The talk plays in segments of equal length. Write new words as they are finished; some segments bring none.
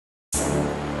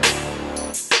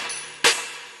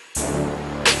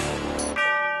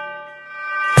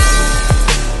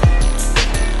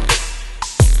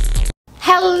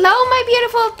Hello my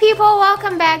beautiful people,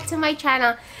 welcome back to my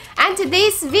channel, and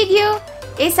today's video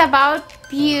is about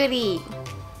beauty.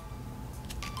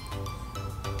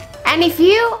 And if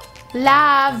you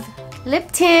love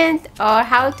lip tint or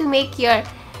how to make your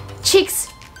cheeks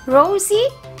rosy,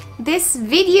 this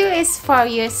video is for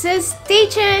you. So stay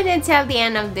tuned until the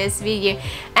end of this video.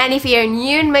 And if you're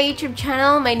new in my YouTube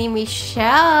channel, my name is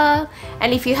Shell,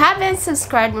 and if you haven't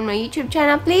subscribed on my YouTube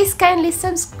channel, please kindly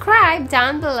subscribe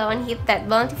down below and hit that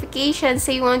bell notification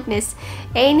so you won't miss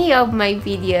any of my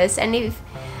videos. And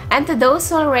to those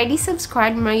who already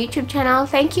subscribed to my YouTube channel,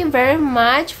 thank you very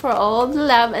much for all the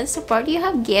love and support you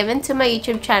have given to my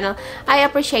YouTube channel. I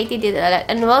appreciated it a lot,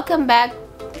 and welcome back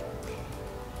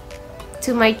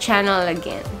to my channel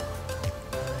again.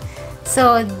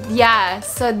 So yeah,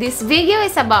 so this video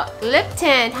is about lip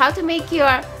tint, how to make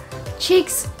your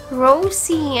cheeks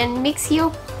rosy and makes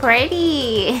you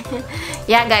pretty.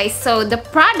 Yeah guys, so the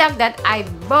product that I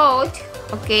bought,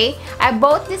 okay, I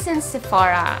bought this in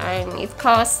Sephora and it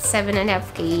cost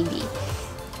 7.5 KD,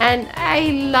 and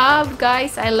I love,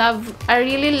 guys, I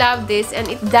really love this, and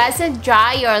it doesn't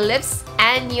dry your lips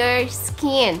and your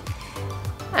skin.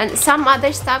 And some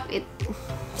other stuff,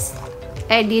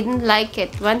 I didn't like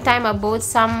it. One time I bought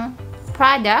some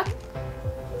product,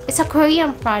 it's a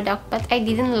Korean product, but I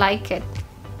didn't like it.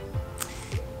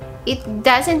 It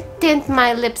doesn't tint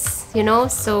my lips, you know,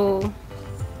 so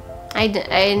I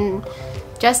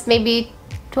just maybe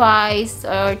twice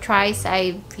or thrice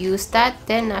I've used that.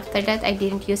 Then after that I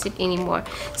didn't use it anymore.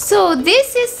 So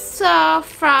this is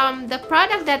from the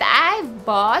product that I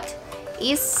bought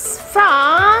is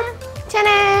from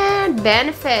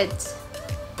Benefit.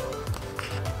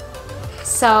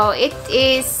 So it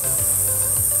is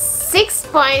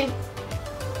 6.6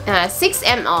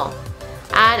 ml,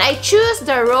 and I choose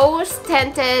the rose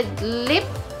tinted lip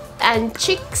and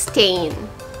cheek stain.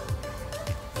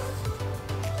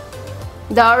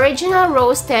 The original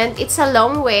rose tint, it's a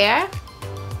long wear,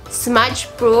 smudge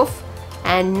proof,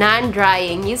 and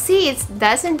non-drying. You see, it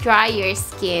doesn't dry your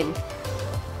skin.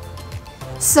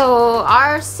 So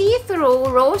our see-through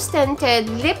rose tinted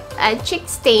lip and cheek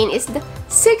stain is the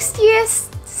sexiest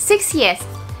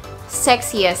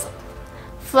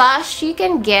flush you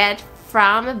can get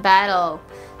from a bottle.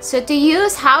 So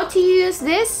how to use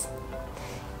this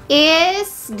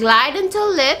is glide onto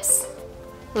lips,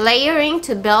 layering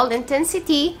to build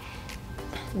intensity,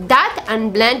 dot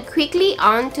and blend quickly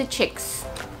onto cheeks.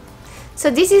 So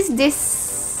this is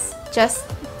just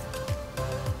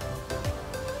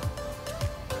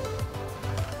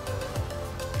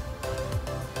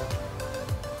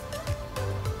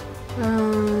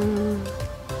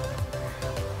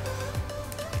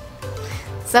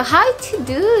so how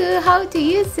to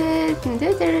use it.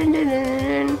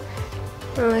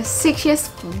 6 years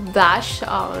blush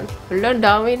on. Wala,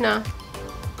 dami na.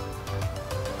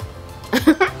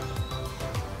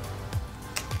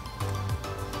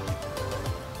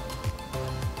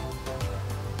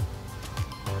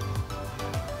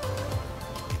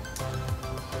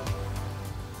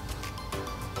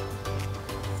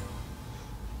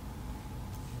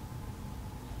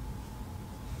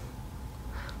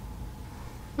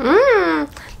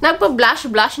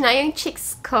 Nagpa-blush na yung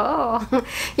cheeks ko.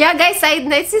 Yeah guys,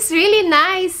 this is really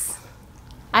nice.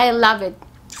 I love it.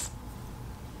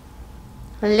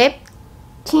 Lip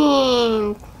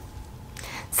tint.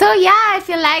 So yeah, if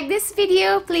you like this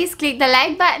video, please click the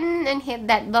like button and hit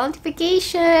that bell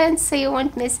notification so you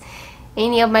won't miss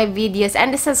any of my videos,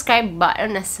 and the subscribe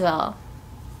button as well.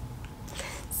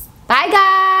 Bye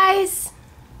guys.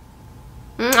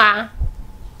 Mwah.